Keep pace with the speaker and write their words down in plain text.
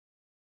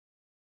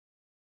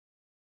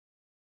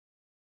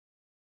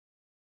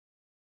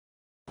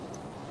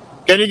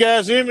Can you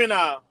guys hear me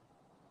now?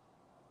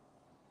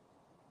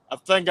 I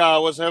think I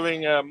was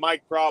having a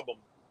mic problem.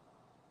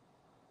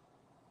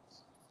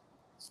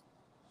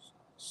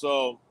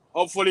 So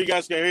hopefully you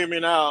guys can hear me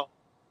now.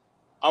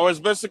 I was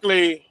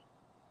basically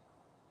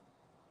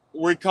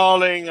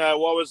recalling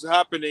what was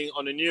happening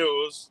on the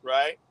news,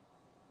 right?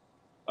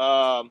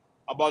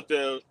 About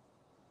the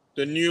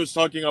news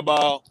talking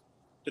about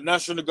the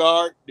National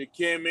Guard. They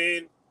came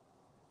in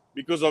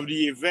because of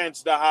the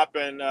events that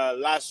happened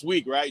last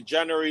week, right?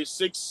 January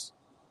 6th.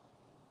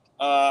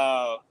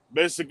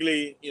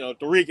 Basically, to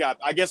recap,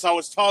 I guess I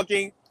was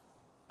talking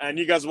and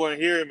you guys weren't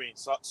hearing me.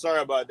 So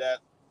sorry about that.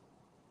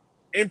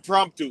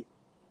 Impromptu.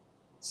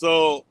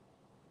 So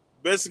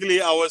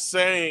basically, I was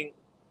saying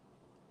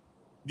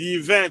the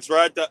events,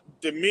 right?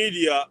 The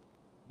media,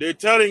 they're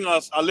telling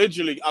us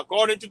allegedly,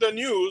 according to the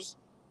news,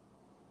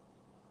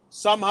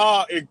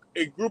 somehow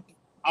a group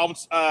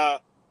out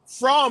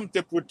from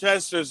the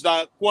protesters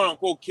that quote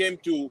unquote came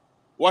to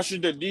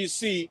Washington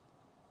D.C.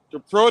 to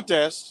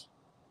protest,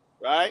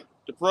 right?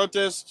 To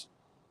protest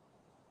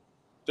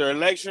the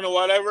election or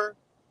whatever,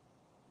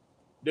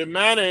 they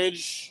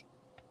managed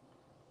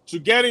to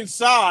get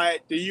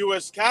inside the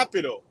U.S.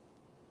 Capitol,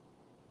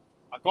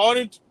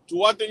 according to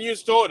what the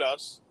news told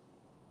us.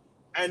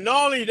 And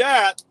not only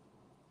that,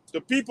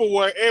 the people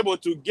were able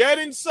to get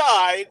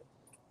inside,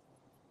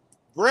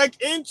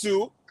 break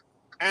into,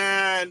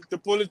 and the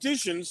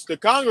politicians, the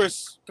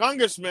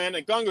congressmen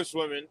and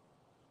congresswomen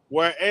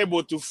were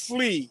able to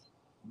flee,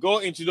 go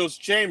into those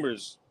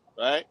chambers,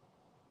 right?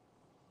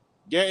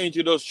 Get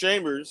into those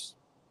chambers.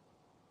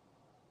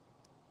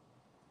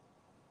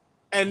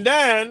 And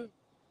then,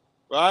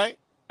 right?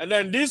 And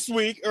then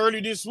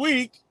early this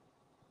week,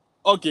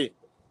 okay.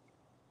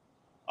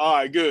 All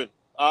right, good.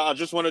 I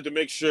just wanted to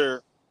make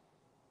sure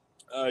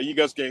you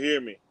guys can hear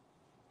me.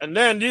 And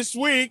then this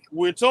week,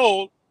 we're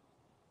told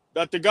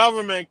that the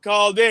government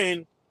called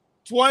in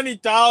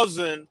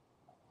 20,000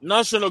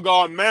 National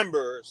Guard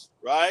members,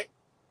 right,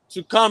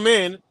 to come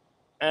in.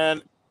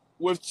 And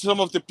with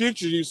some of the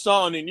pictures you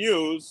saw on the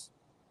news,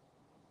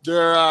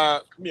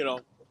 they're,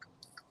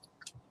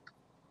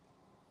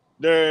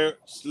 they're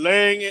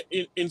laying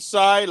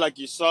inside, like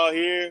you saw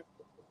here.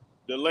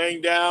 They're laying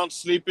down,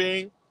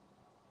 sleeping.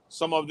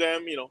 Some of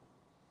them, you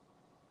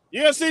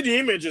can see the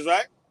images,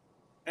 right?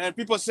 And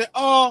people say,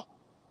 oh,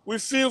 we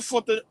feel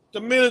for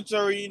the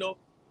military,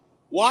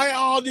 Why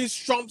all these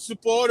Trump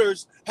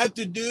supporters have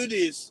to do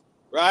this,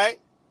 right?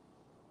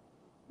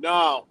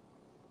 Now,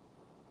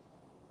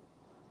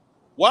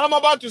 what I'm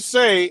about to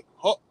say,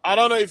 I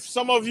don't know if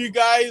some of you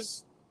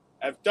guys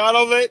have thought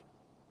of it,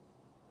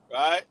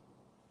 right?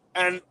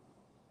 And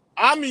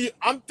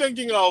I'm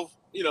thinking of,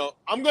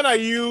 I'm gonna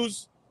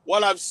use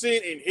what I've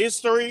seen in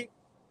history,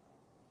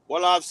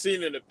 what I've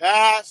seen in the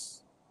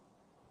past,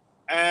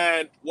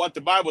 and what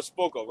the Bible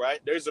spoke of, right?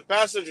 There's a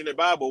passage in the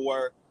Bible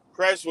where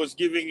Christ was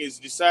giving his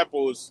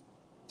disciples,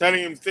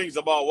 telling him things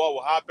about what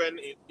will happen,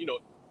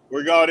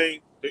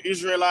 regarding the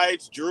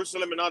Israelites,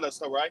 Jerusalem, and all that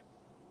stuff, right?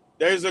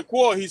 There's a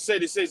quote he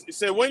said,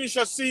 when you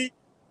shall see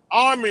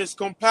armies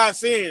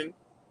compass in,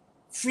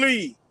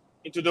 flee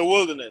into the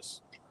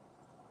wilderness.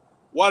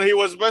 What he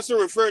was best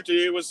referred to,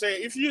 he was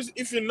saying,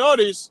 if you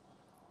notice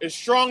a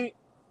strong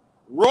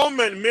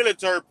Roman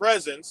military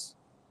presence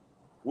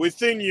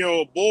within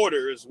your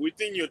borders,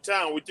 within your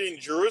town, within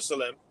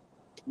Jerusalem,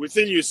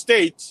 within your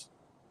state,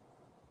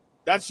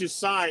 that's your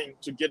sign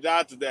to get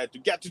out of there, to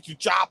get to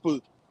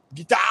chapel.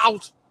 Get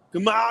out.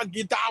 Come on,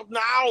 get out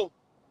now.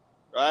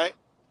 Right?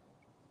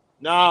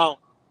 Now,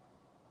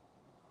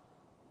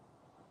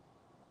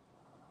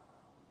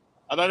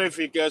 I don't know if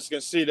you guys can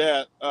see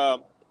that.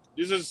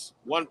 This is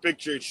one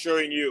picture it's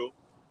showing you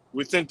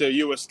within the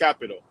U.S.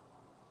 Capitol.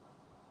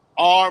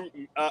 Armed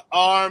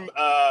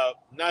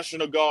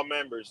National Guard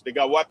members. They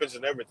got weapons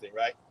and everything,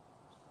 right?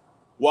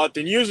 What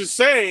the news is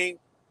saying,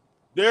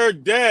 they're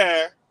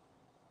there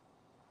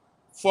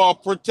for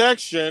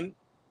protection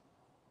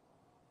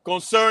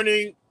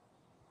concerning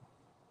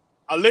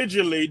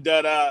allegedly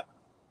that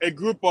a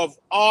group of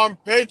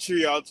armed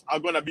patriots are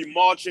going to be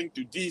marching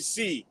to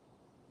D.C.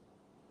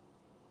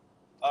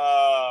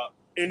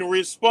 In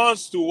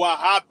response to what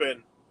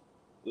happened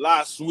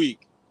last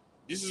week.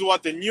 This is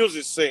what the news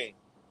is saying,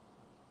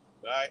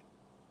 right?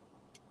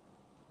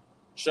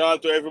 Shout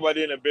out to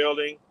everybody in the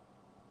building.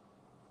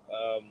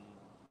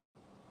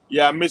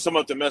 Yeah, I missed some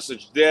of the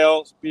message.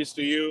 Dale, peace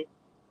to you.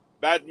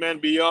 Batman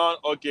Beyond.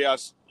 Okay,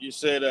 you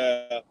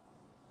said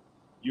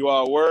you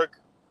are at work.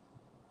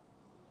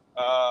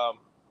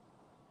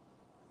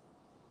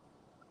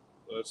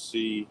 Let's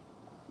see.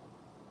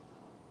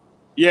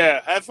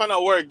 Yeah, have fun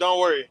at work. Don't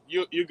worry.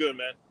 You good,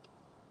 man.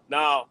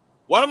 Now,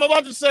 what I'm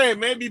about to say,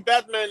 maybe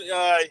Batman,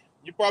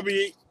 you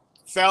probably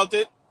felt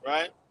it,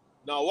 right?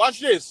 Now,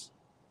 watch this.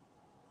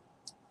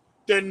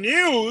 The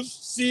news,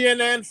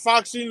 CNN,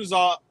 Fox News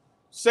are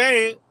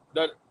saying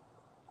that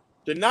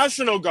the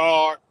National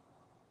Guard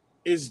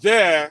is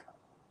there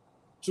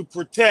to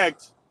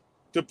protect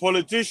the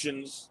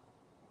politicians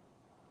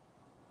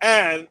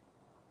and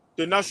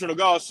the National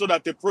Guard so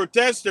that the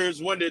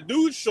protesters, when they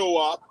do show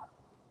up,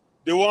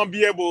 they won't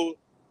be able,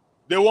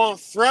 they won't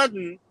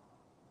threaten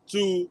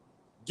to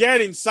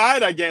get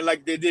inside again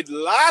like they did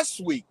last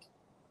week,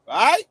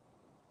 right?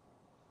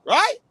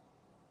 Right?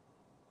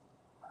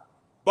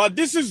 But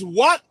this is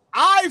what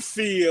I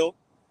feel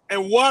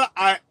and what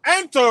I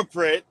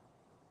interpret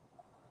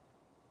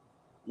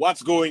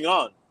what's going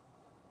on.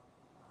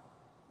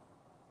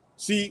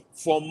 See,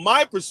 from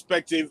my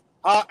perspective,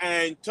 how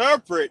I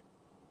interpret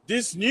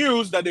this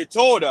news that they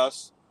told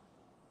us,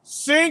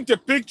 seeing the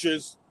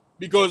pictures,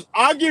 because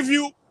I'll give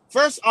you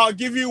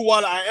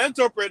what I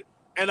interpret,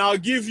 and I'll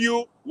give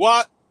you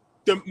what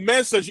the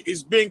message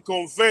is being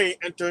conveyed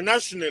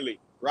internationally,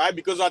 right?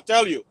 Because I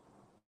tell you,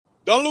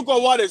 don't look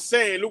at what they're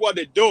saying, look what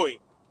they're doing.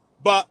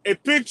 But a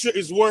picture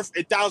is worth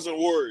 1,000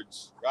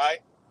 words, right?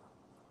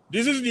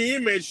 This is the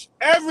image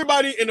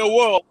everybody in the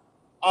world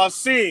are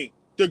seeing.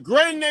 The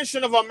great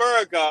nation of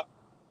America,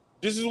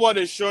 this is what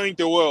they're showing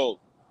the world.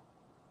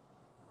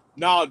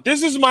 Now,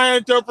 this is my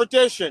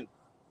interpretation.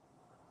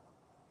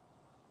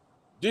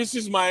 This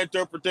is my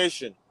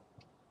interpretation.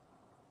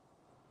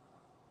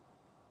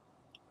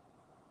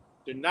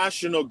 The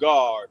National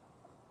Guard,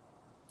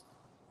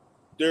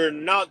 they're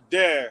not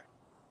there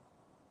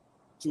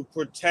to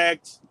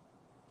protect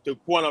the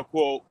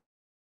quote-unquote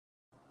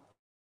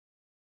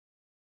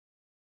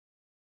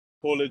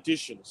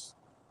politicians.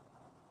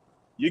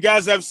 You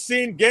guys have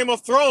seen Game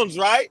of Thrones,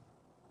 right?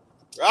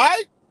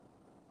 Right?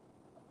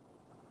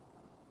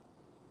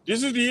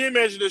 This is the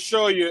image to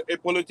show you a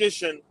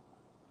politician.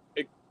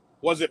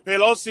 Was it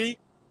Pelosi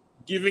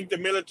giving the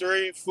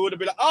military food? To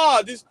be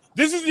like,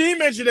 this is the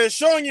image they're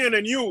showing you in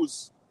the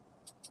news.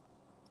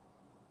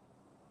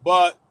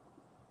 But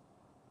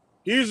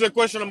here's the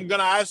question I'm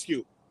gonna ask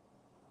you.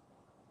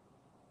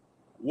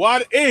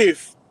 What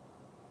if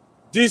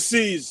this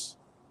is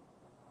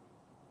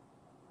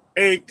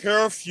a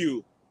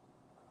curfew?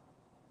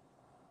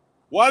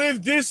 What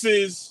if this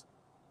is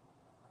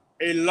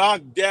a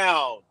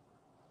lockdown?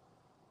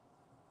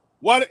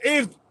 What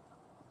if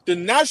the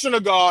National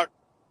Guard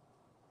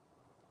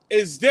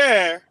is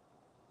there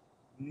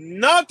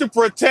not to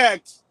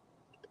protect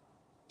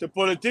the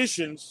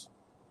politicians,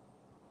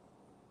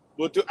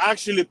 but to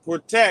actually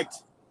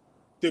protect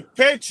the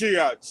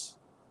patriots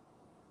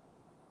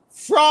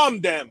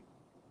from them?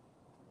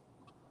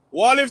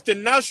 What if the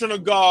National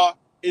Guard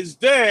is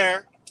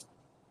there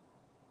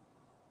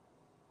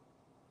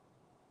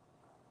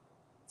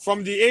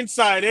from the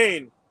inside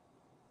in,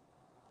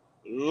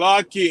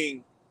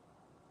 locking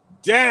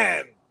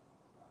them?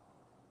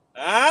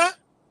 Huh?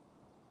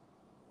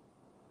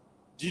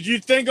 Did you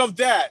think of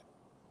that?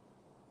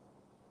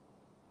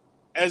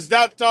 Has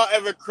that thought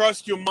ever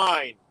crossed your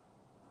mind?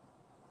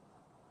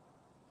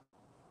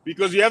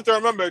 Because you have to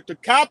remember, the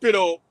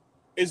Capitol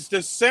is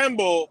the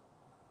symbol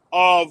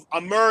of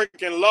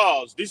American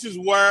laws. This is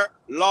where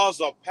laws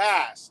are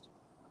passed.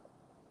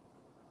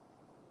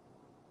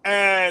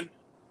 And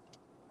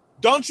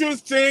don't you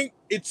think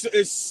it's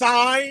a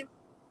sign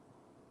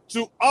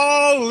to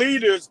all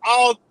leaders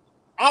out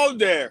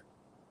there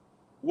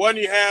when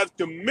you have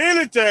the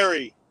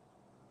military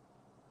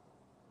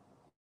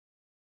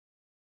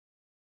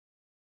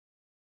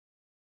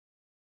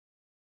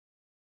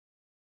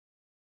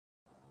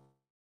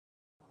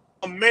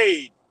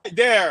made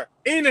there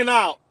in and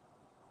out,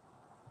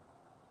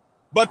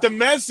 but the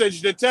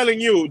message they're telling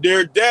you,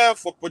 they're there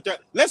for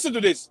protect. Listen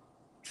to this: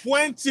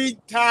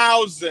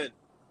 20,000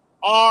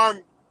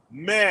 armed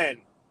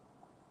men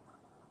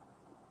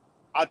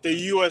at the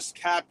U.S.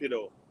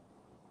 Capitol,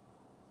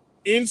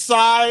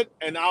 inside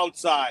and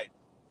outside.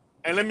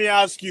 And let me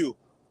ask you,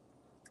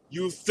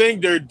 you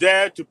think they're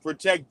there to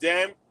protect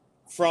them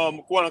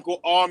from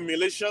quote-unquote armed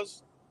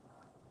militias?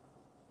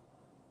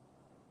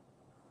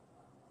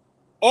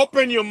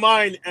 Open your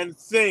mind and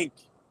think.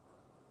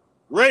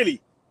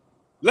 Really,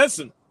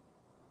 listen.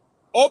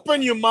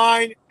 Open your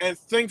mind and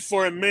think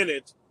for a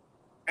minute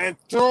and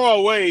throw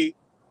away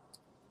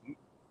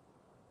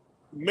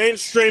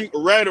mainstream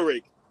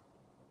rhetoric.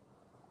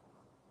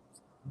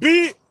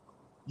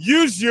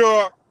 Use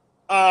your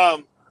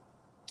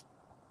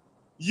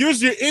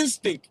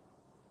instinct.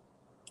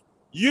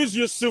 Use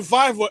your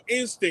survival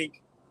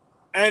instinct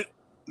and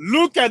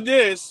look at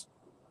this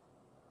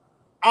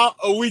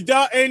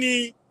without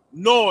any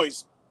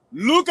noise.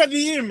 Look at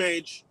the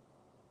image.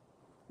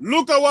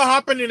 Look at what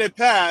happened in the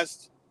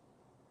past.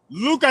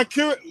 Look at,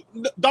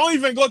 don't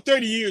even go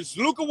 30 years.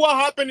 Look at what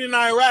happened in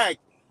Iraq.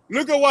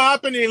 Look at what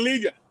happened in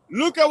Libya.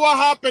 Look at what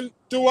happened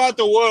throughout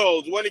the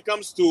world when it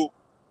comes to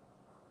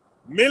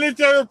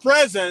military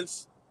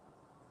presence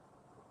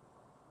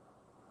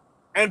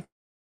and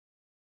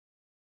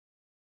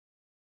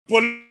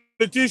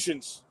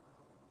politicians.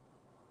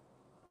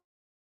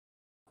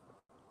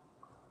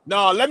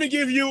 Now, let me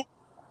give you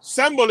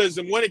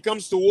symbolism when it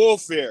comes to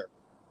warfare,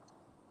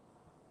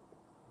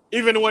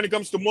 even when it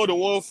comes to modern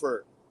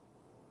warfare.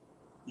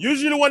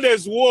 Usually when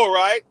there's war,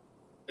 right,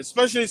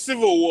 especially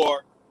civil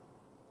war,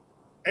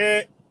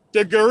 and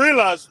the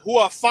guerrillas who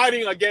are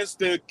fighting against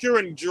the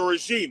current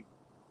regime,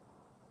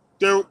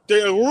 the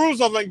rules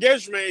of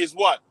engagement is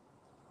what?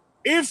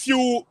 If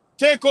you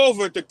take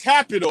over the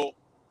capital,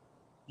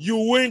 you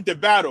win the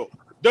battle.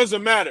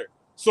 Doesn't matter.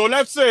 So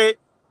let's say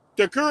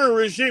the current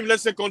regime,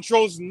 let's say,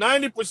 controls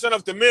 90%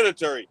 of the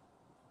military.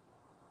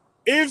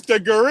 If the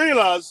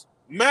guerrillas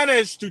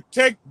manage to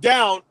take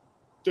down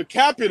the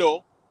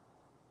capital,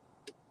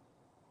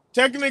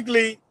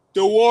 technically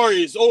the war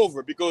is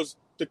over because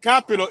the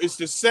capital is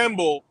the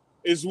symbol,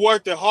 is where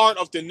the heart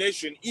of the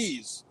nation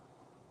is.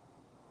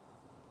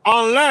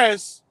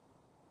 Unless,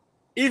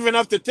 even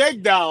after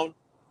takedown,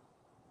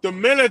 the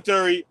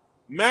military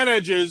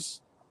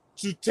manages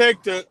to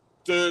take the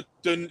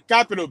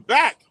capital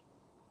back.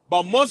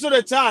 But most of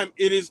the time,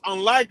 it is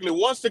unlikely.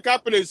 Once the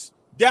capital is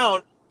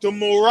down, the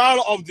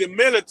morale of the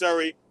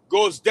military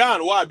goes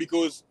down. Why?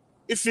 Because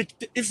if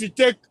you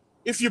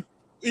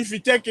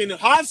take in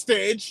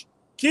hostage,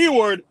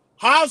 keyword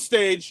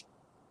hostage,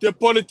 the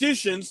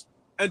politicians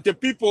and the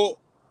people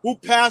who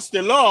pass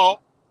the law,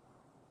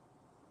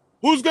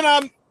 who's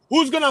gonna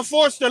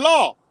force the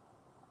law?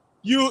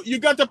 You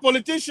got the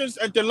politicians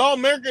and the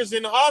lawmakers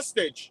in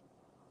hostage.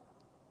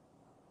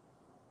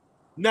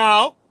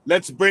 Now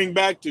let's bring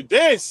back to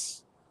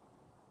this.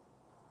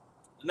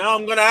 Now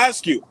I'm gonna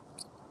ask you.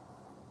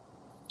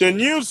 The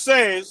news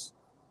says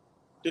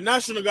the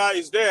National Guard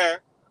is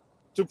there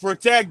to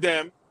protect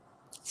them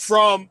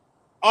from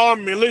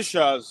armed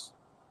militias,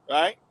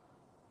 right?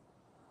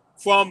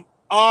 From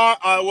our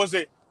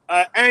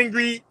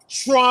angry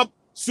Trump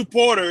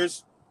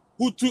supporters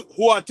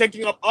who are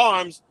taking up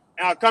arms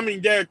and are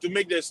coming there to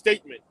make their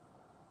statement.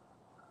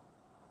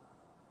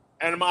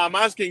 And I'm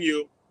asking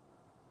you,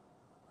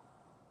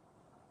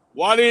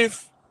 what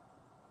if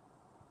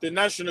the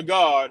National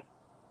Guard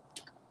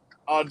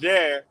are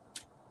there?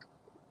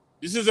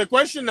 This is a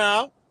question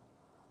now.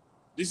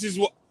 This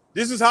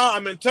is how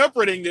I'm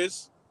interpreting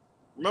this.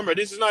 Remember,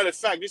 this is not a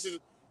fact. This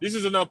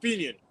is an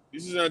opinion.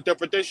 This is an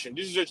interpretation.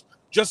 This is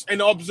just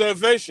an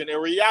observation, a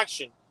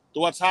reaction to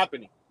what's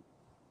happening.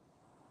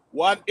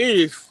 What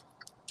if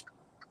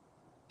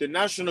the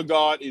National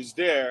Guard is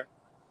there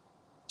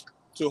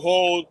to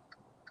hold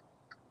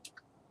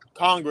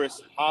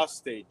Congress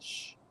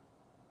hostage?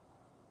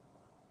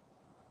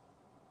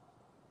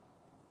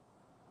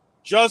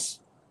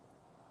 Just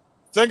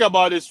think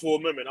about this for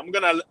a moment. I'm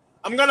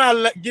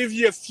gonna give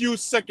you a few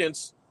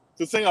seconds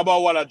to think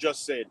about what I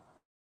just said.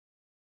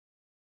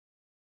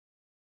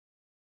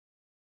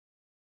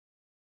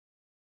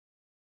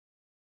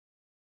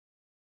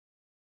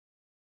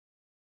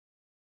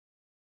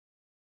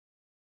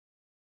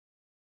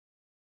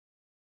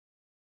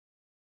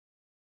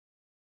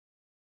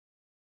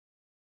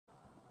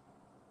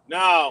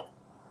 Now,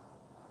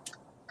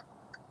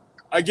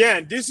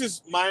 again, this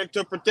is my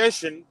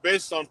interpretation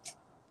based on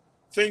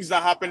things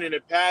that happened in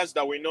the past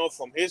that we know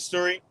from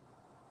history.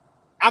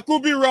 I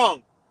could be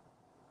wrong.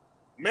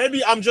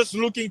 Maybe I'm just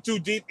looking too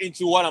deep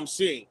into what I'm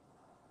seeing.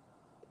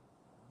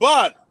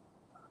 But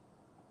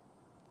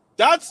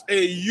that's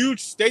a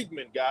huge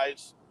statement,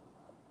 guys.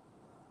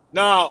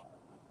 Now,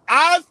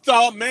 I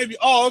thought maybe,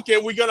 oh, okay,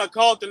 we're going to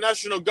call the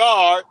National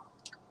Guard,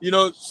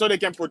 so they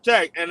can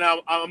protect. And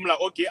I'm like,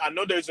 okay, I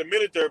know there's a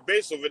military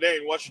base over there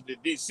in Washington,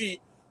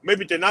 D.C.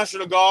 Maybe the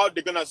National Guard,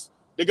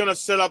 they're gonna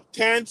set up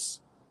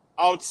tents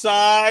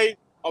outside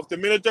of the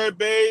military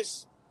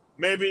base,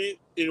 maybe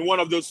in one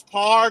of those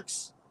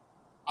parks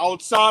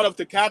outside of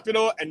the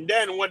Capitol. And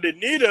then when they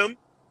need them,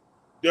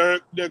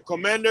 the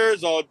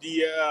commanders or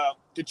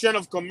the chain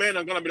of command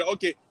are gonna be like,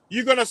 okay,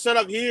 you're gonna set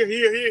up here,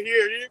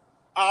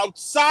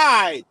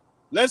 outside.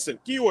 Listen,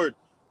 keyword,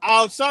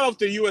 outside of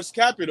the U.S.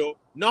 Capitol,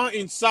 not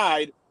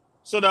inside,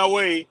 so that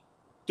way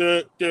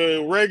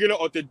the regular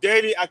or the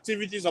daily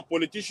activities of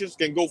politicians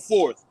can go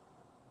forth.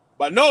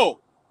 But no,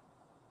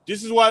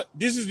 this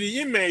is the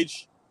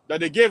image that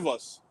they gave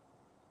us.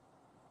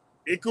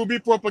 It could be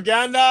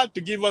propaganda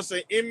to give us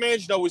an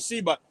image that we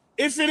see, but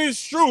if it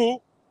is true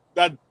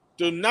that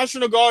the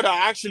National Guard are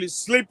actually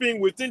sleeping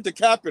within the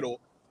Capitol,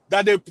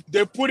 that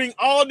they're putting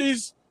all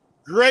these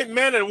great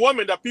men and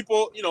women that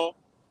people,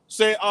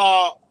 say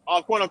are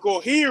quote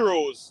unquote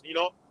heroes,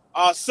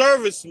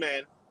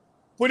 servicemen,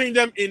 putting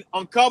them in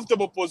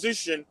uncomfortable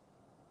position,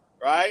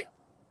 right?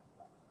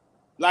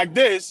 Like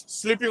this,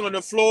 sleeping on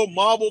the floor,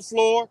 marble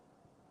floor,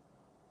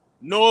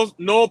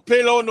 no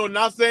pillow, no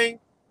nothing,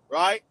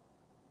 right?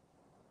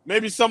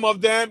 Maybe some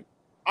of them.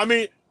 I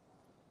mean,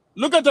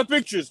 look at the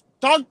pictures.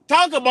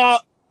 Talk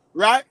about,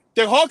 right?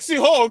 The hoaxy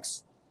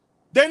hoax.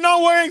 They're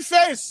not wearing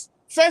face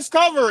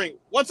covering.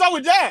 What's up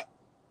with that?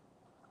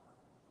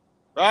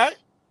 Right?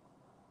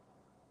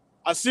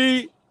 I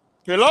see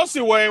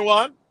Pelosi wearing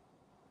one.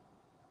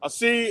 I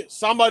see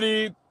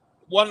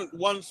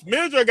one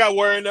military guy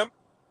wearing them,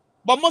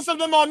 but most of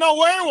them are not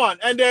wearing one.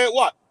 And they're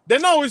what? They're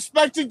not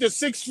respecting the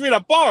 6 feet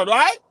apart,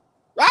 right?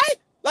 Right?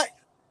 Like,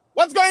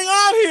 what's going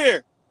on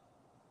here?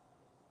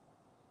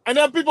 And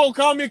then people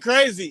call me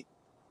crazy,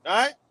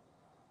 right?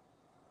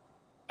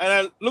 And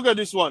then look at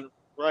this one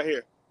right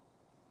here.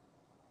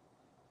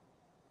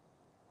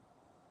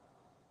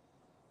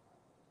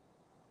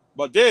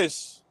 But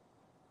this,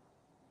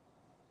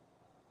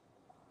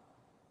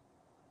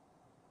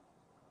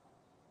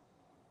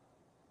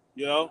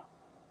 You know,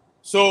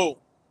 so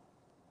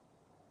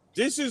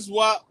this is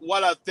what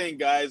I think,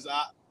 guys.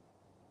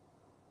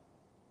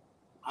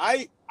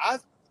 I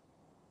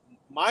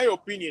my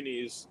opinion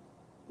is,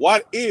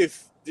 what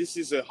if this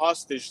is a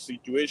hostage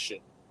situation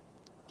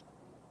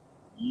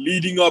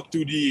leading up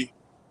to the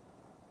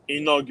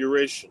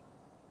inauguration?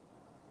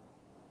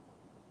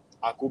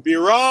 I could be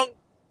wrong,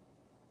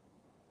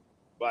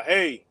 but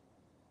hey,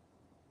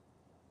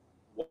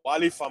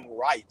 what if I'm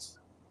right?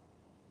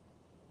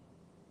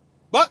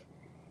 But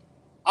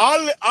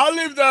I'll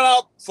leave that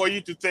up for you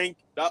to think.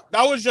 That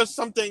was just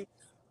something,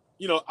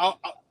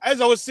 as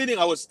I was sitting,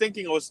 I was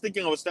thinking.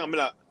 I'm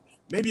like,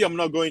 maybe I'm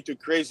not going too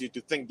crazy to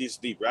think this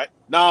deep, right?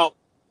 Now,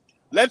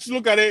 let's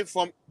look at it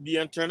from the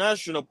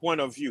international point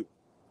of view,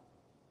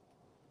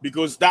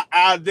 because that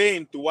adds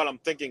into what I'm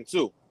thinking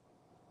too.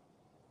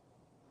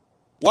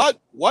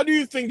 What do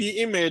you think the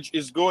image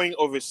is going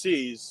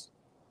overseas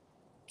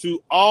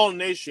to all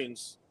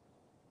nations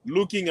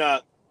looking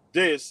at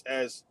this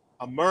as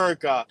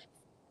America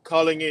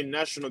calling in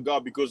National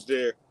Guard because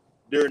they're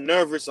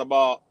nervous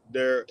about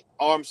their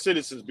armed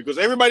citizens, because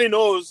everybody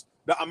knows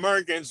that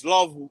Americans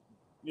love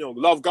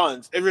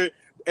guns.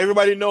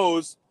 Everybody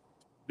knows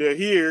they're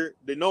here.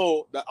 They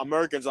know that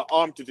Americans are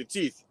armed to the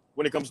teeth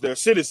when it comes to their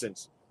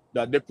citizens.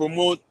 That they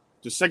promote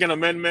the Second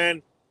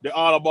Amendment. They're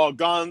all about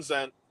guns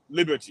and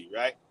liberty,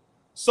 right?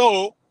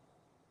 So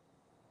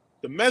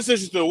the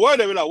message to the world,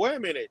 they be like, wait a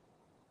minute,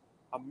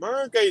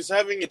 America is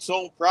having its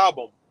own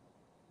problem.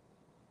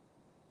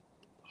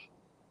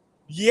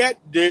 Yet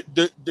they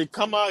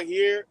come out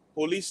here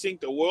policing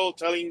the world,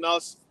 telling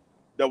us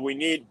that we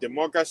need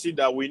democracy,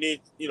 that we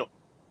need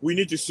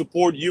to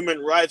support human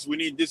rights, we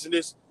need this and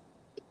this.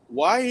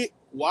 Why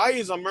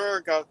is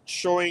America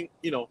showing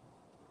their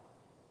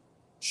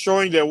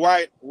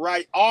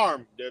right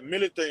arm, their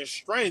military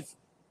strength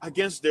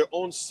against their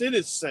own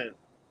citizen?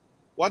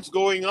 What's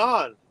going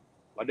on?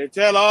 But they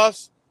tell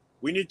us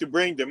we need to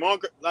bring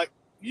democracy. Like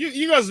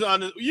you guys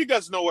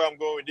know where I'm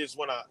going with this.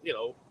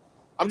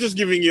 I'm just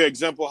giving you an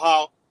example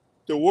how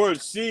the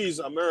world sees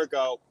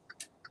America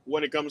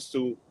when it comes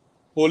to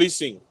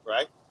policing,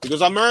 right?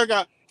 Because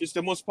America is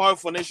the most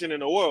powerful nation in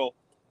the world,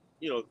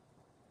 you know,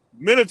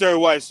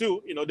 military-wise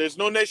too. There's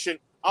no nation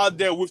out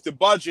there with the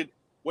budget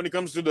when it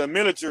comes to the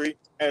military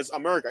as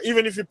America.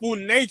 Even if you put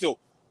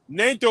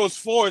NATO's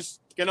force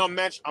cannot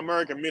match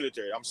American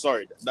military. I'm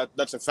sorry,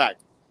 that's a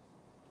fact.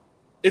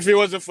 If it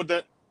wasn't for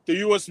the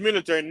U.S.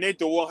 military,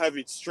 NATO won't have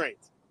its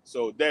strength.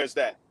 So there's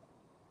that.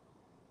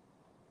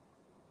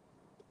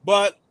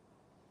 But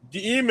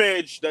the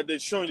image that they're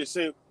showing, they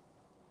say,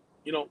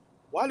 you know,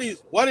 what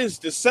is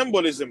the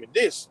symbolism in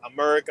this,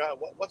 America?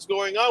 What's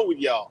going on with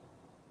y'all?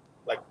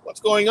 Like, what's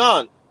going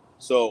on?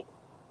 So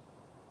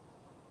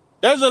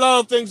there's a lot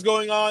of things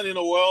going on in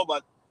the world,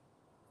 but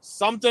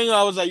something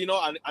I was like,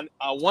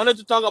 I wanted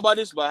to talk about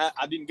this, but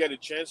I didn't get a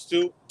chance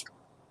to.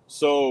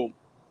 So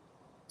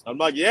I'm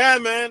like, yeah,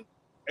 man.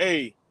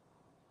 Hey,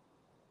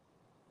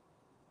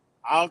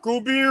 I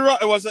could be right.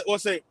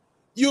 What's it?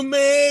 You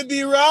may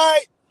be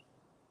right.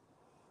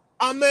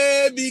 I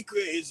may be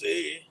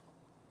crazy.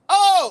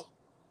 Oh,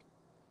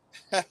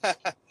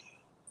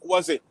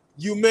 what's it?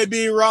 You may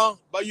be wrong,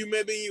 but you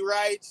may be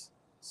right.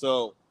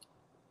 So,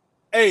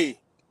 hey,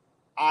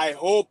 I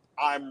hope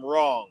I'm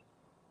wrong,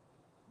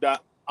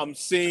 that I'm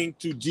saying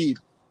too deep.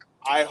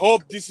 I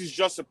hope this is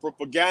just a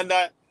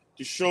propaganda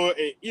to show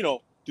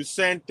to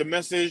send the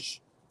message,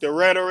 the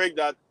rhetoric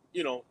that,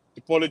 the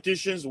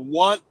politicians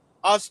want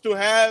us to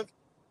have,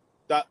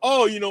 that,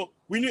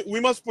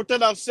 we must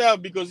protect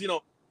ourselves because,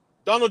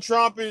 Donald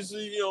Trump is,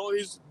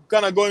 he's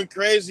kind of going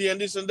crazy and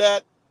this and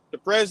that. The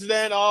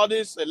president, all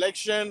this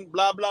election,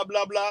 blah, blah,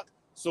 blah, blah.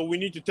 So we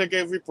need to take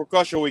every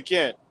precaution we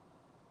can.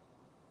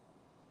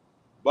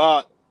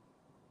 But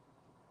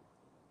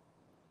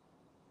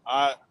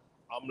I'm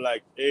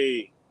like,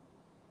 hey,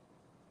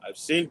 I've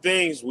seen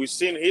things. We've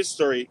seen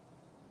history.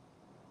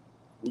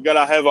 We got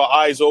to have our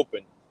eyes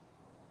open.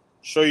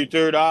 Show your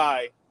third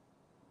eye.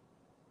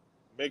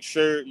 Make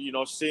sure,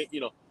 see,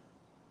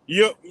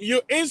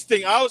 your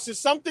instinct, I would say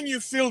something you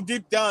feel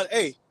deep down.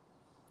 Hey,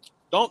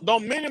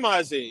 don't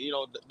minimize it.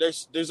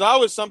 There's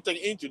always something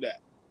into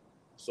that.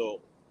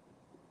 So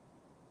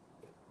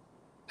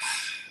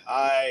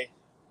I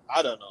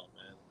don't know,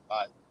 man.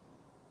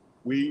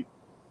 We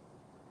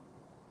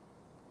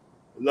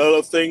a lot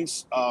of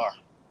things are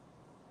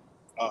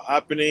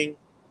happening.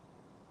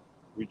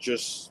 We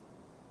just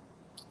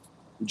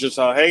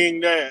are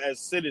hanging there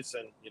as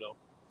citizens.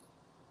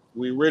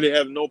 We really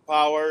have no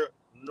power,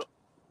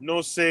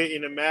 no say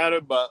in the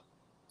matter, but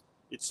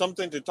it's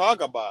something to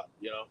talk about.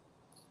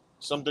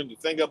 Something to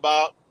think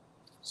about,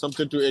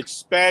 something to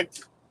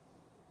expect.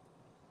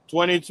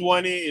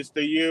 2020 is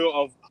the year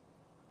of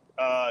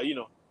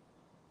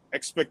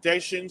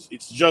expectations.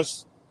 It's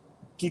just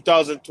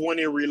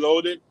 2020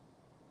 reloaded,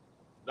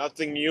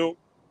 nothing new.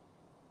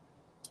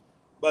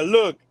 But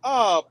look,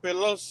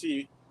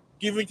 Pelosi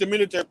giving the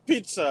military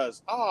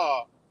pizzas.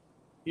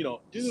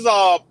 This is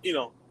all,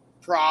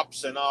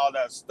 props and all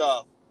that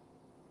stuff.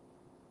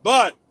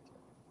 But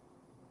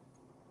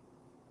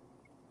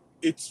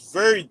it's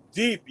very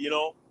deep,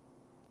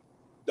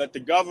 that the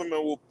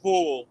government will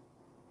pull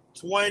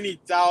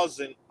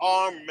 20,000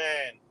 armed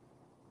men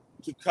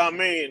to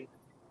come in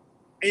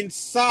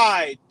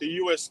inside the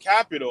U.S.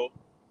 Capitol,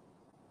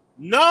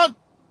 not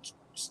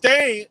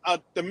staying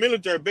at the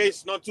military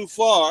base not too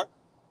far,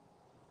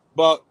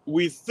 but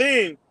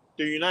within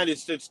the United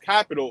States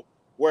Capitol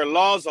where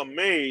laws are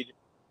made.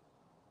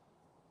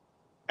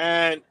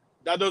 And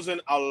that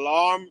doesn't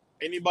alarm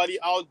anybody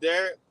out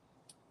there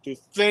to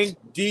think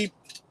deep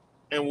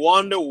and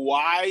wonder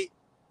why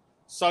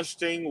such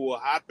thing will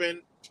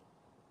happen,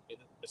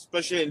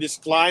 especially in this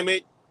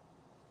climate.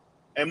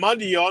 Am I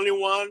the only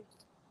one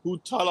who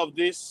thought of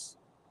this?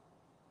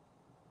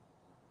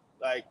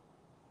 Like,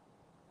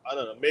 I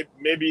don't know.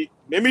 Maybe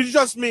it's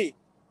just me.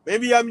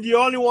 Maybe I'm the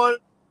only one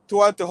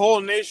throughout the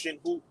whole nation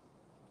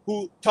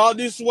who thought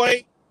this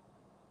way.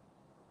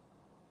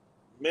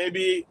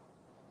 Maybe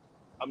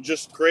I'm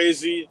just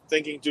crazy,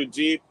 thinking too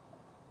deep,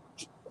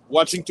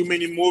 watching too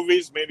many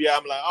movies. Maybe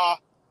I'm like,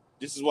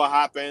 this is what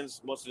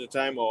happens most of the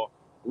time, or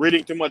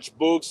reading too much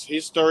books,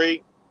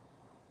 history,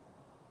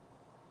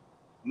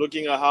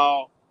 looking at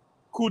how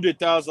coup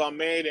d'etats are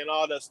made and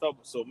all that stuff.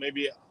 So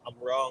maybe I'm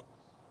wrong.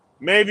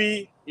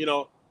 Maybe, a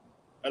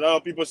lot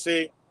of people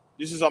say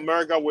this is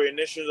America, we're a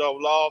nation of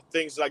law.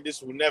 Things like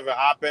this will never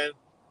happen.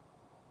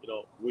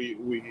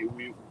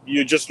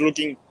 You're just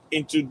looking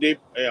into deep.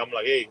 Hey, I'm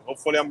like, hey,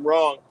 hopefully I'm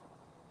wrong.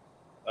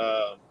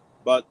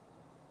 But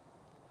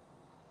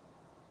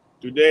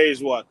today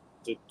is what?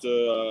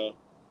 The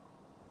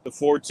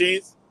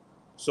 14th.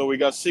 So we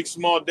got 6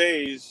 more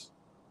days.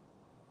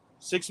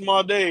 6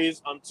 more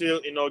days until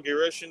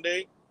Inauguration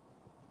Day.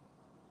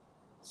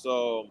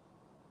 So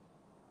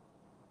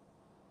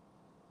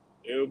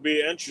it'll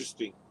be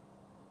interesting.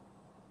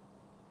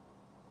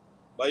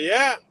 But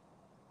yeah,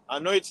 I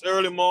know it's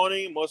early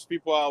morning. Most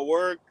people are at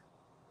work.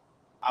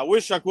 I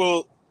wish I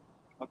could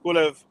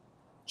have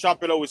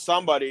chopped it up with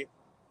somebody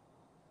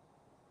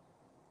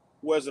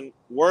who wasn't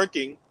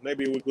working.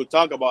 Maybe we could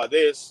talk about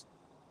this.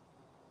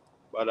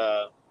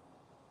 But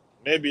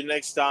maybe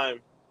next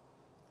time.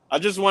 I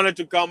just wanted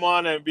to come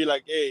on and be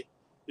like, hey,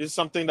 this is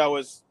something that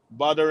was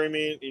bothering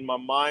me in my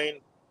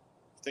mind,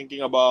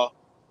 thinking about,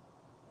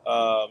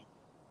 current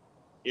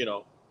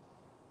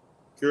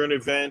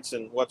events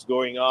and what's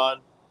going on.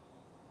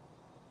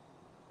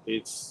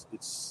 It's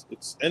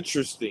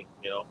interesting.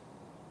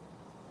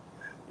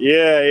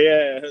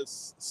 Yeah,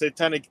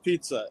 satanic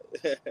pizza.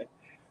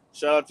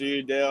 Shout out to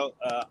you, Dale.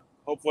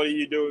 Hopefully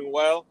you're doing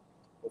well.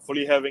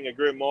 Hopefully you're having a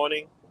great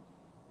morning.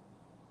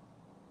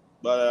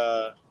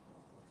 But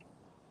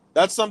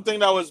that's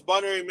something that was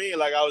bothering me.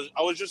 Like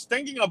I was just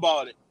thinking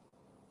about it.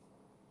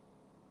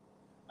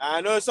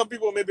 I know some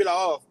people may be like,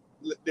 oh,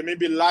 they may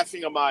be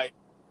laughing at my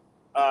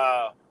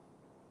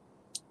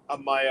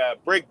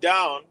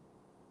breakdown.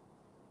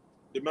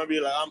 They might be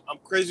like, I'm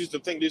crazy to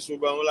think this way,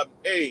 but I'm like,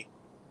 hey,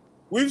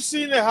 we've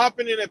seen it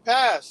happen in the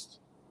past.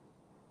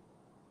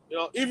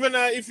 Even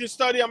if you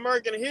study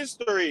American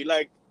history,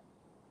 like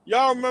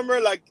y'all remember,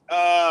 like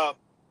at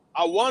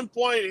one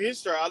point in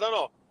history, I don't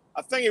know,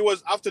 I think it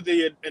was after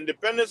the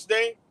Independence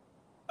Day,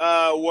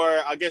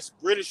 where I guess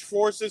British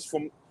forces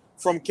from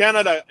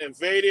Canada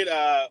invaded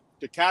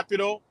the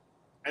capital,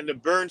 and they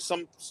burned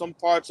some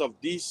parts of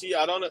DC.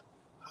 I don't know,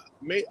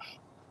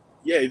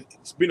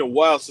 it's been a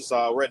while since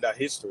I read that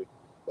history.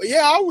 But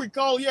yeah, I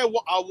recall. Yeah,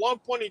 at one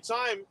point in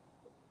time,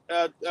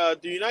 the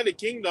United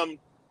Kingdom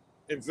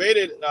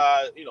invaded.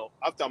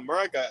 After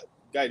America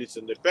got its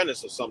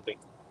independence or something,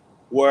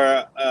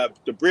 where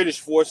the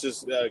British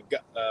forces I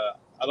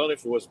don't know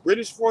if it was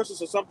British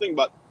forces or something,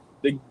 but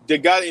they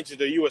got into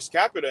the U.S.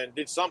 Capitol and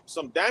did some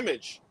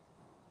damage.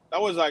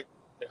 That was like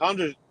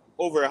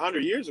over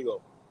 100 years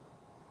ago.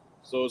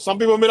 So some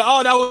people be like,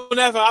 "Oh, that will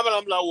never happen."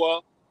 I'm like,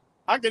 well,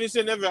 how can you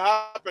say never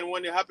happened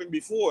when it happened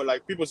before?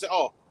 Like people say,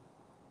 "Oh,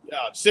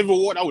 yeah,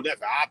 Civil War, that would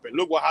never happen.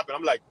 Look what happened."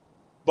 I'm like,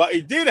 but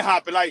it did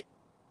happen. Like,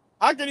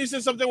 how can you say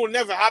something will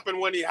never happen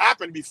when it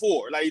happened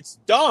before? Like, it's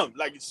dumb.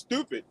 Like, it's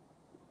stupid.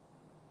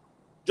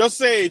 Just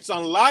say it's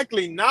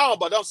unlikely now,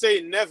 but don't say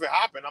it never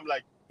happened. I'm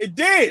like, it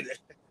did.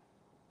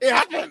 It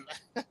happened.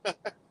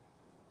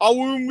 I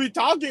wouldn't be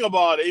talking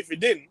about it if it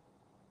didn't.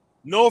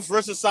 North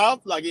versus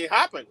South, like it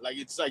happened. Like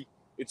it's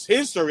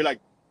history. Like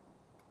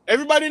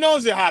everybody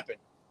knows it happened.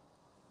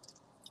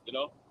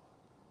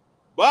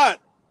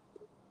 But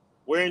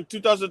we're in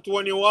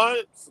 2021,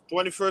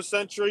 21st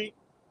century,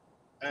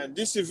 and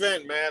this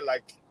event, man,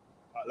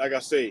 like I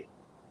say,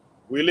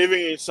 we're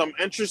living in some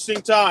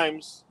interesting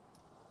times.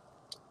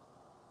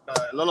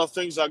 A lot of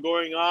things are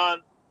going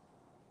on.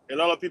 A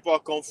lot of people are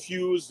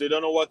confused. They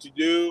don't know what to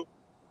do,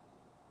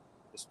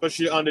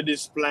 especially under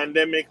this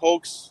pandemic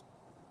hoax.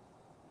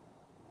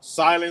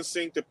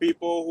 Silencing the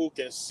people who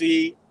can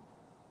see.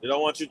 They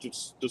don't want you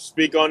to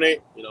speak on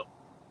it. Yeah,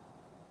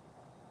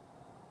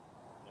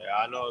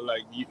 I know.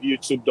 Like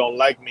YouTube don't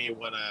like me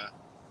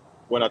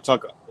when I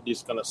talk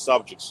this kind of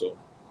subject. So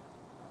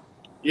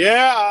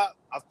yeah,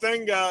 I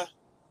think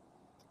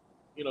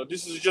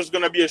this is just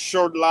gonna be a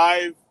short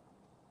live.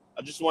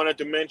 I just wanted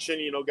to mention,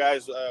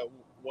 guys,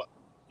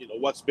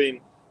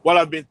 what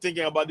I've been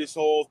thinking about this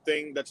whole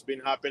thing that's been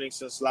happening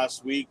since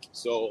last week.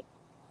 So,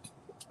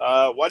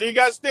 what do you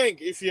guys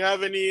think? If you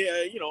have any,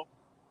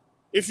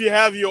 if you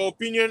have your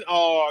opinion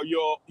or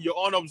your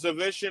own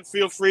observation,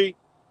 feel free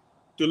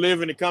to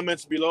leave in the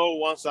comments below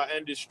once I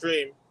end this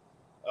stream,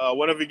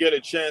 whenever you get a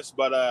chance.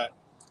 But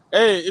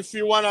hey, if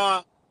you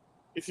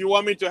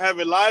want me to have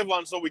a live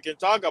one so we can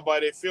talk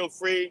about it, feel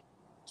free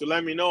to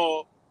let me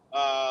know.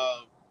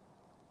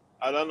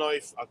 I don't know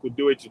if I could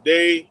do it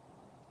today.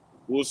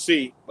 We'll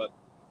see. But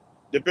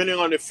depending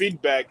on the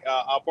feedback,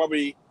 I'll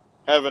probably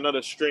have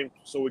another stream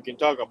so we can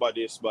talk about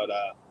this. But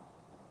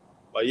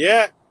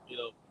yeah,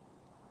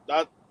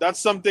 that's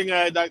something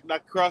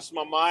that crossed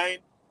my mind,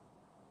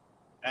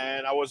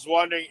 and I was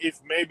wondering if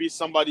maybe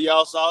somebody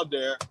else out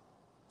there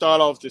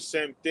thought of the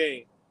same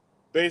thing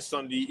based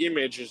on the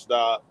images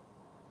that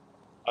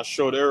I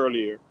showed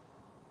earlier.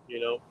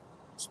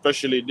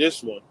 Especially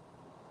this one.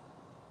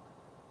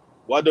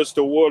 What does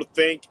the world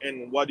think,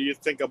 and what do you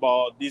think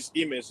about these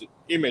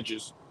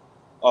images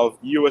of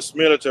U.S.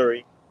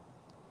 military,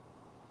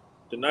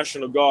 the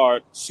National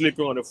Guard,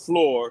 sleeping on the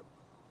floor,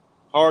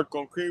 hard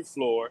concrete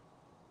floor,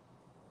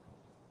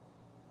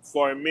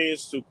 for a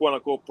means to quote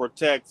unquote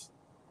protect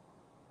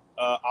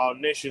our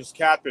nation's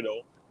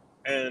capital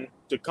and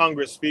the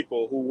Congress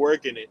people who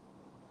work in it,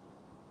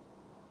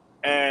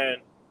 and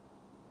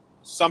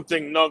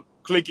something not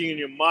clicking in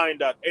your mind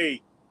that,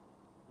 hey,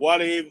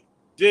 what if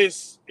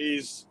this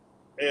is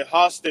a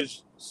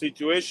hostage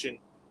situation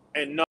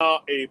and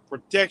not a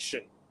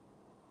protection,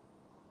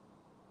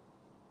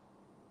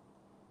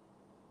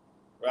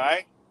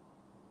 right?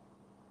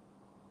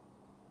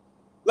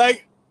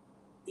 Like,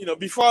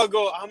 before I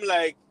go, I'm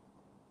like,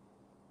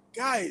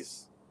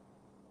 guys,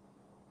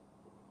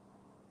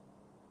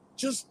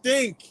 just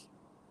think.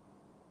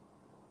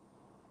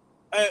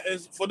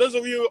 And for those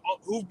of you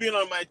who've been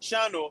on my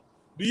channel,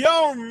 do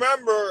y'all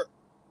remember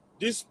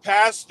this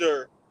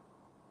pastor?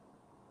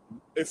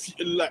 If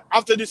like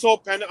after this whole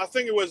pandemic, I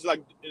think it was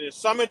like in the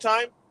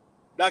summertime,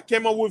 that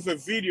came up with a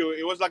video.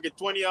 It was like a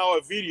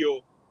 20-hour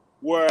video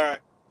where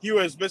he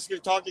was basically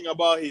talking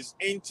about his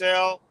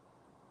intel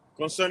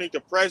concerning the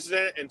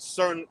president and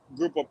certain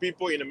group of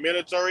people in the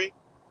military,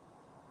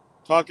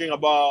 talking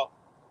about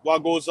what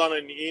goes on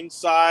the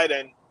inside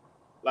and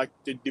like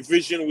the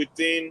division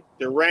within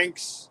the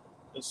ranks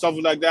and stuff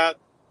like that.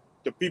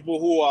 The people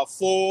who are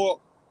for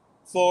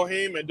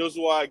him and those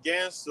who are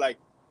against, like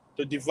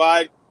the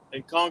divide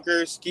and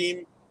conquer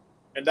scheme.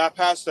 And that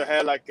pastor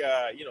had like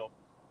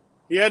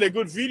he had a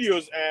good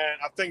videos,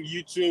 and I think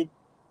YouTube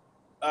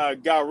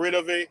got rid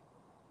of it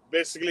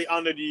basically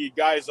under the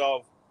guise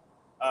of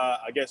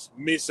I guess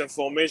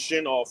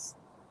misinformation of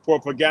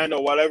propaganda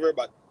or whatever.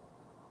 But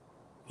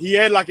he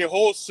had like a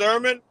whole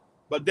sermon,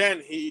 but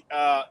then he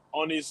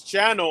on his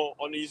channel,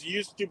 on his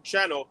YouTube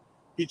channel,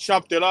 he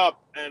chopped it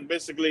up, and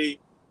basically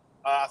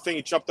I think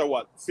he chopped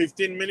up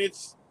 15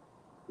 minutes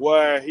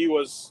where he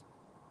was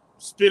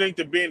spilling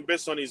the bean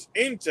based on his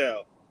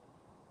intel.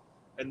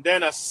 And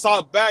then I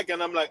saw back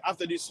and I'm like,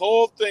 after this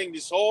whole thing,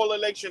 this whole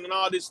election and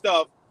all this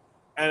stuff,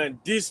 and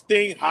this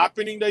thing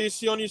happening that you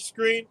see on your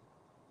screen,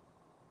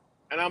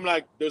 and I'm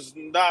like, does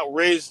that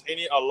raise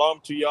any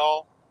alarm to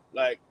y'all,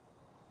 like,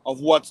 of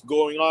what's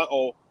going on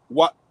or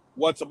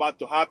what's about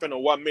to happen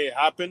or what may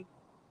happen?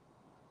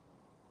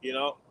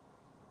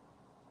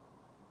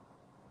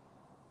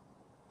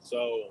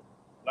 So,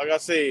 like I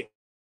say,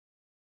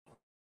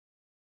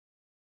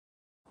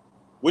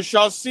 we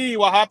shall see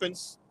what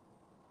happens.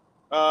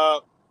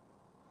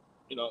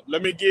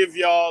 Let me give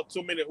y'all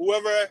 2 minutes.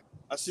 Whoever,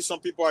 I see some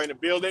people are in the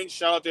building.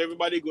 Shout out to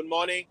everybody. Good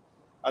morning.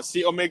 I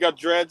see Omega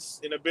Dreads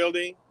in the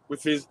building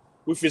with his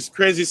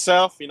crazy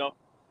self.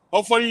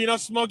 Hopefully you're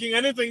not smoking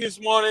anything this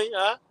morning,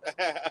 huh?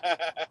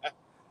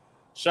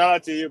 Shout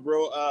out to you,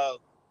 bro.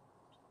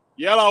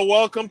 Yellow,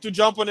 welcome to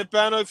jump on the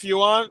panel if you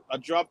want. I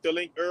dropped the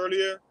link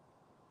earlier.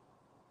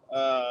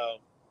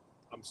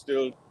 I'm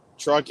still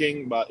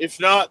trucking, but if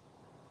not,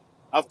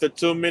 after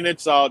 2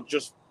 minutes, I'll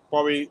just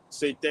probably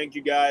say thank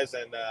you guys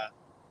and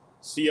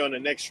see you on the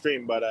next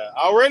stream. But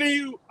I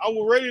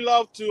would really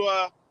love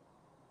to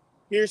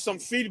hear some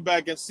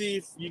feedback and see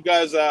if you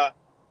guys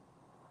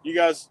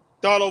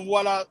thought of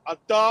what I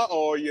thought,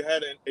 or you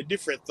had a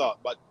different thought.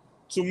 But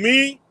to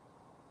me,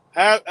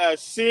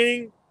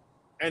 seeing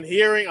and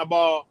hearing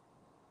about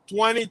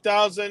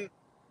 20,000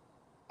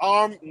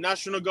 armed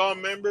National Guard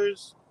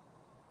members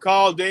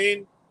called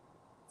in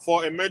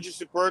for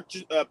emergency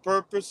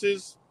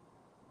purposes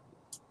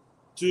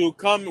to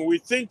come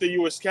within the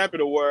U.S.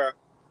 Capitol, where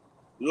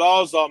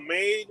laws are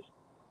made,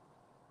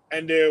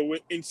 and they're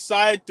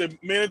inside the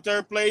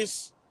military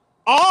place,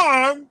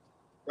 armed,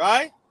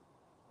 right?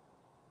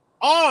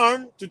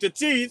 Armed to the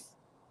teeth,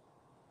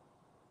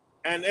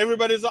 and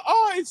everybody's like,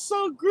 "Oh, it's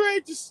so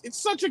great! It's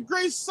such a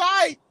great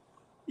sight!"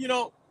 You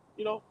know,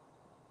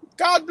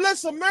 God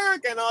bless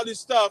America and all this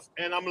stuff.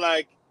 And I'm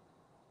like,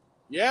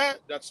 "Yeah,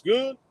 that's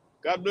good.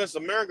 God bless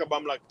America." But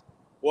I'm like,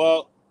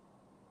 well,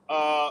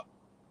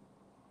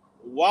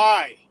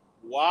 why?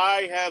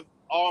 Why have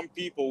armed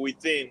people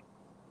within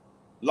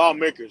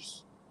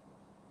lawmakers?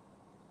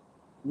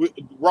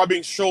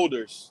 rubbing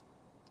shoulders.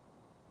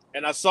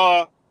 And I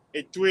saw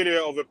a Twitter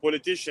of a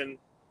politician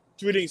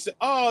tweeting, say,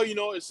 "Oh,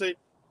 it said,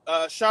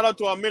 shout out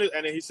to our minister,"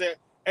 and then he said,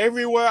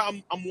 "Everywhere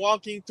I'm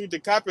walking through the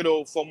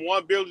Capitol from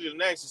one building to the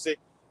next, he said,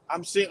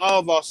 I'm seeing all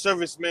of our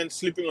servicemen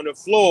sleeping on the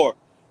floor,"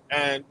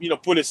 and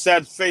put a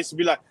sad face and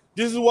be like,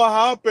 "This is what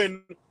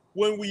happened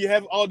when we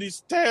have all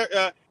these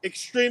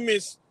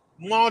extremists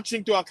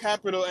marching to our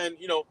Capitol and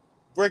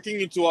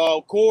breaking into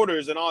our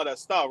quarters and all that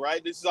stuff,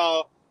 right? This is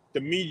how the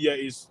media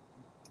is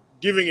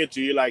giving it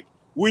to you. Like,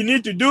 we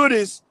need to do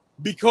this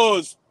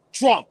because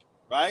Trump,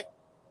 right?"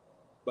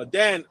 But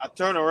then I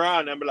turn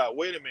around and be like,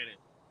 wait a minute.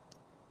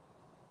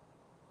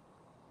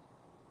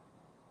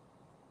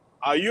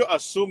 Are you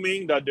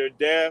assuming that they're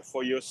there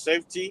for your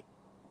safety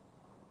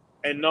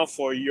and not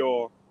for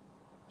your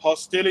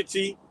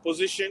hostility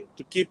position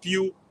to keep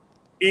you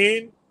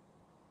in?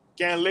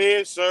 Can't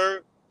live,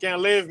 sir.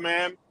 Can't live,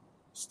 ma'am.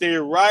 Stay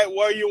right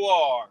where you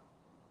are.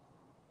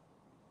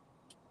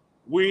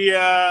 We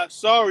have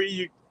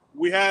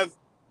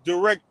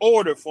direct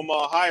order from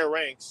our higher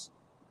ranks.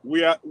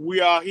 We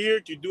are here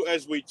to do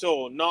as we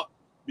told, not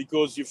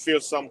because you feel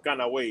some kind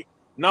of way,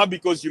 not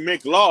because you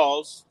make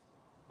laws,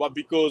 but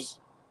because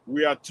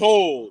we are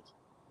told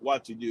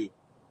what to do,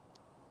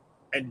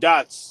 and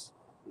that's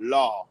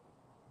law,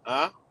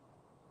 huh?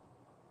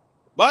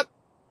 But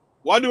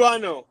what do I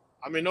know?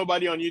 I mean,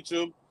 nobody on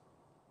YouTube.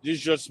 This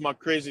is just my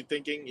crazy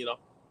thinking.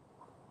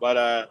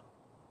 But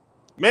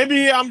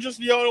maybe I'm just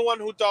the only one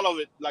who thought of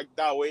it like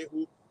that way,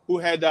 who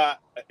had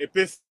that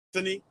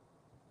epiphany,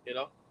 you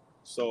know.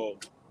 So,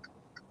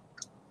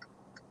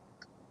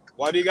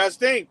 what do you guys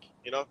think?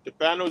 The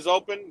panel is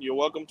open. You're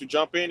welcome to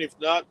jump in. If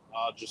not,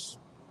 I'll just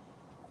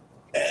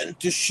end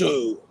the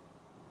show.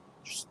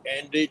 Just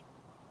end it,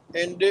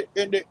 end it,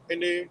 end it,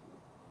 end it.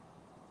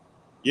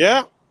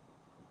 Yeah,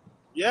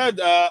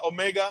 yeah,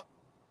 Omega.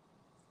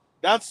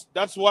 That's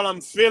what I'm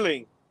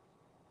feeling.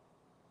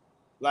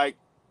 Like,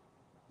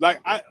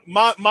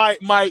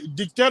 my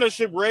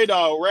dictatorship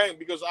radar rang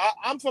because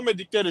I'm from a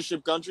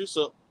dictatorship country,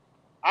 so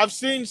I've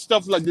seen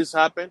stuff like this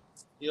happen.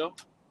 You know,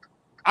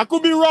 I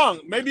could be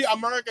wrong. Maybe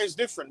America is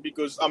different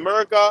because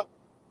America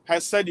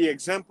has set the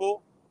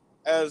example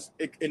as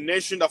a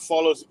nation that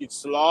follows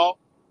its law,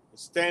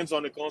 stands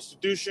on the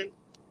Constitution,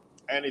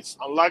 and it's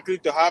unlikely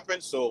to happen.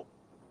 So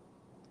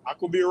I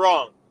could be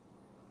wrong.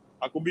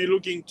 I could be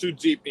looking too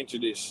deep into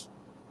this.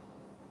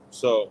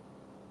 So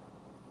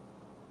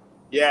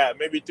yeah,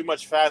 maybe too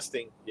much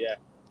fasting. Yeah,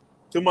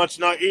 too much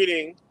not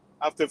eating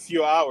after a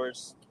few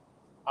hours.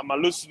 I'm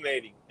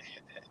hallucinating.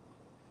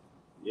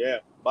 Yeah,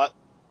 but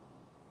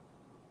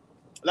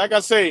like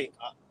I say,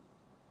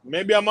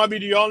 maybe I might be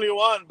the only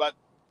one, but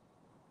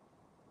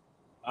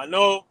I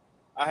know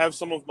I have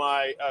some of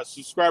my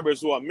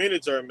subscribers who are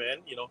military men,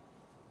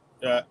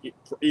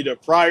 either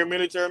prior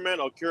military men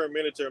or current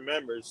military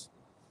members.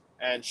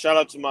 And shout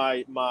out to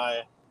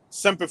my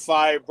Semper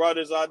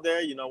brothers out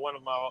there. One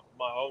of my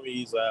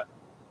homies,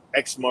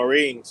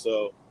 ex-marine.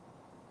 So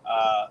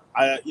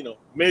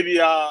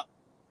maybe I'll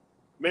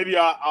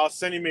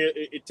send him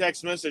a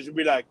text message and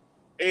be like,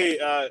 "Hey,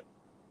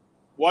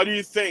 what do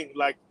you think?"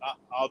 Like,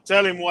 I'll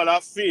tell him what I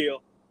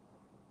feel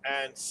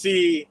and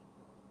see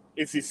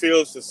if he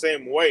feels the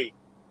same way.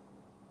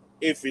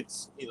 If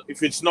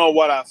it's not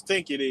what I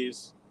think it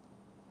is,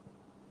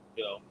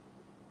 you know.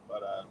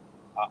 But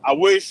I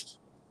wished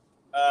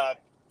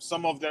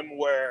some of them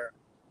were,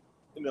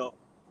 you know,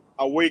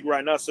 awake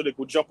right now so they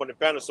could jump on the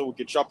panel so we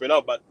could chop it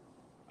up. But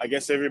I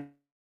guess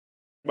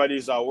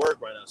everybody's at work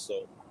right now,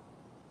 so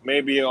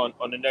maybe on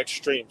the next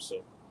stream.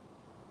 So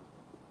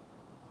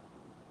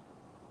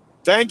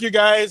thank you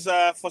guys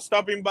for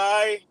stopping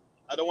by.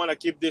 I don't want to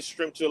keep this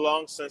stream too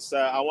long since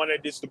I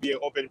wanted this to be an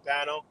open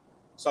panel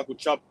so I could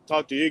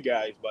talk to you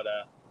guys. But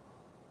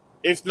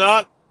if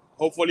not,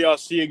 hopefully I'll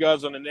see you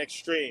guys on the next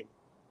stream.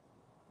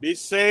 Be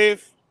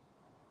safe,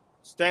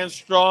 stand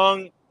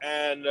strong,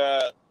 and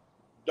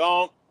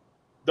don't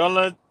don't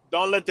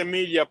let the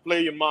media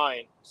play your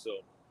mind. So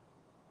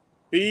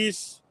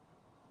peace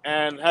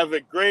and have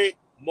a great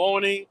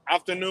morning,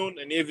 afternoon,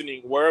 and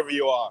evening wherever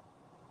you are.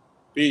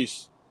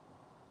 Peace.